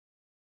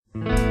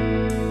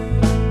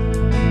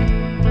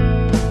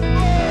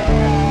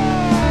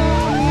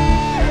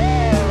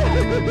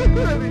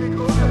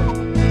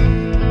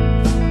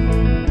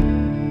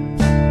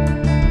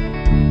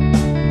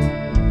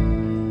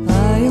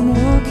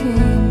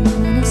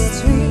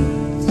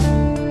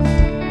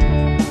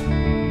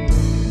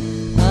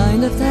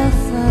Of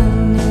death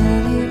and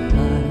nearly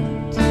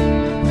blind.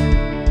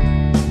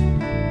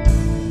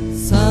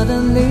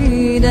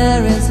 Suddenly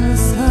there is a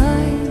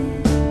sign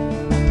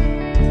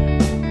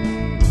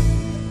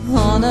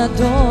on a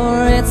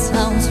door, it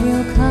sounds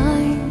real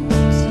kind.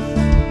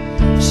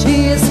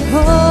 She is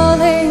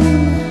calling,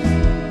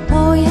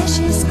 oh yeah,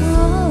 she's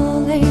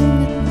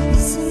calling.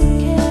 Listen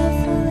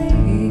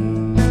carefully.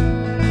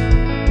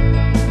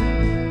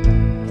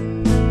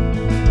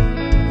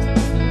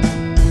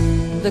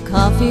 The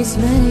coffee's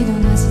ready,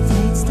 don't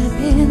hesitate, step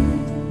in.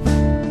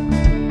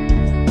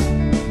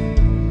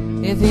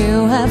 If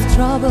you have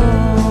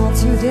trouble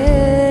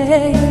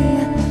today,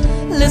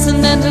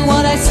 listen and do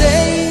what I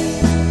say.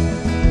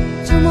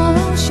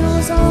 Tomorrow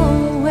shows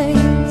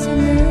always a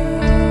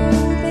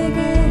new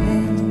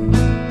beginning.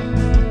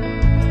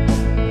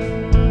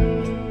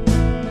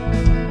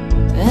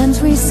 And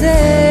we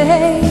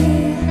say,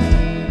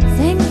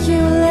 thank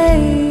you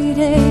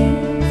lady,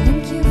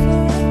 thank you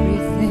for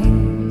everything.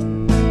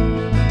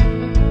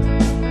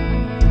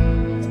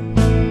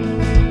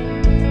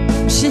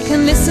 She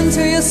can listen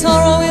to your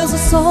sorrow, heals a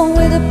soul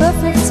with a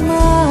perfect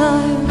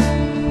smile.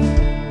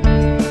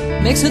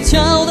 Makes a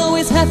child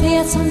always happy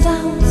at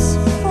sundowns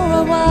for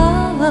a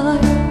while.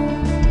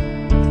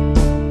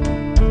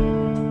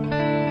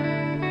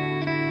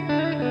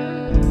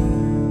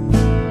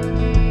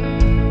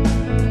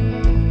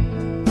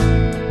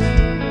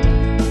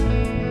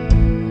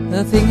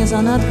 Her fingers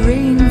are not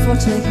green for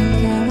taking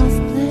care of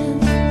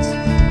plants.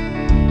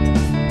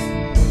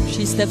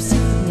 She steps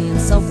secretly in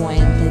subway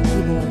and play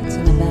keyboards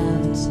in a band.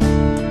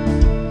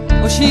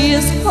 Oh, she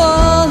is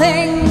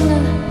calling,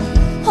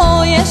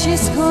 oh yeah,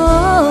 she's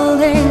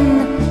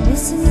calling.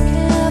 Listen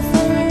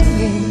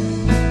carefully.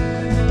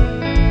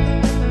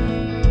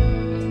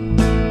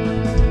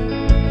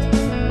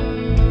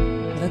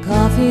 The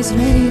coffee's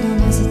ready, don't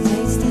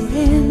hesitate, step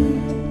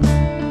in.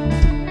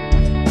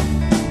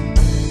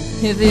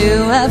 If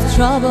you have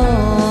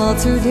trouble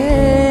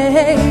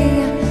today,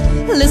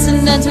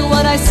 listen and to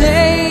what I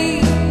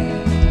say.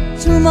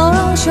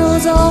 Tomorrow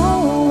shows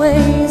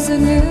always a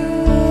new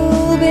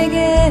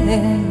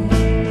beginning.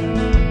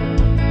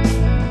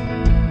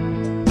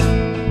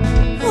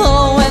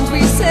 Oh, and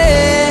we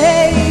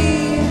say,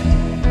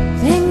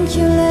 thank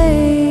you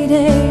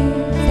lady,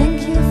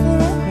 thank you for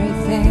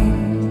everything.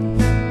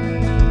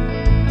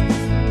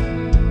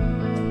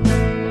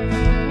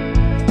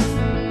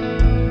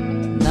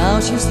 Now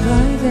she's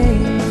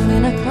driving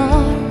in a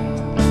car,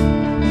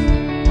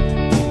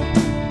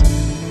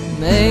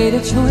 made a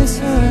choice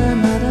for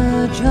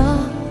another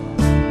job.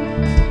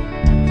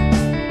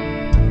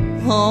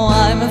 Oh,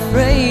 I'm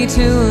afraid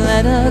to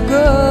let her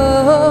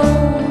go,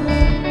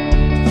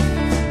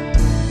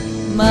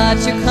 but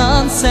you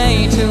can't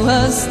say to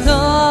her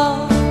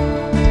stop.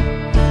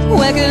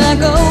 Where can I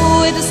go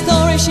with the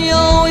story? She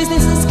always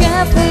listens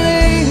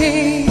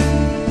carefully.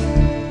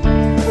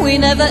 We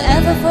never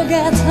ever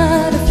forget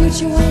her. The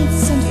future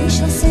waits and we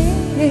shall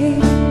see.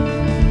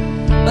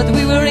 But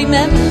we will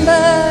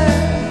remember,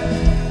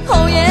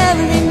 oh yeah,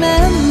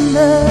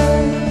 remember.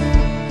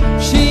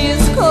 She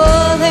is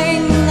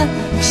calling,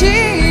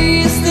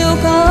 she is still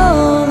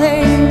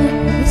calling.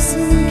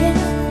 Listen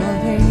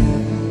carefully.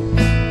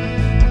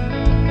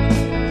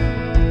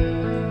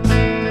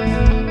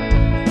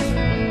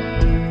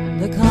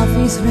 The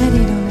coffee's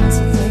ready, don't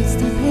hesitate,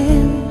 step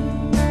in.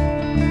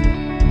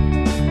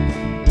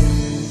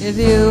 If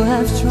you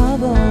have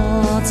trouble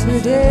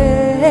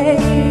today,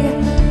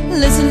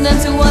 listen and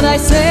to what I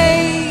say.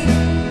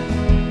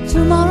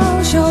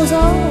 Tomorrow shows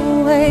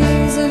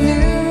always a new